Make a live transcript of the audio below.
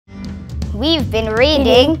We've been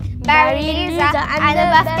reading Raees and the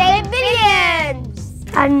Birthday Billions.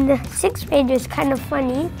 And the 6th page is kind of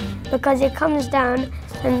funny because it comes down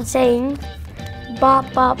and saying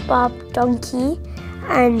bark, bark, bark, donkey,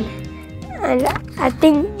 and I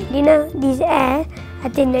think, you know, these air, I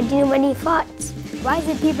think they're doing when he farts. Why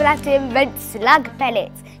did people have to invent slug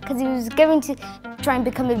pellets? Because he was going to try and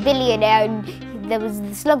become a billionaire and there was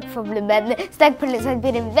the slug problem and the slug pellets had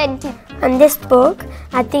been invented. And this book,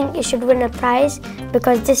 I think it should win a prize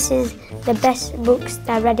because this is the best books that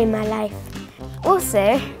I read in my life.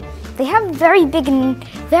 Also, they have very big and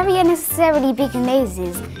very unnecessarily big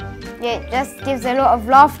noses. It just gives a lot of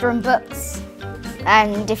laughter in books.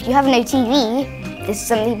 And if you have no TV, this is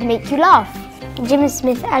something to make you laugh. Jim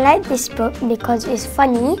Smith, I like this book because it's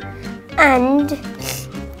funny, and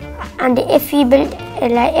if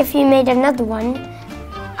you made another one,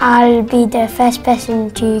 I'll be the first person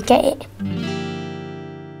to get it.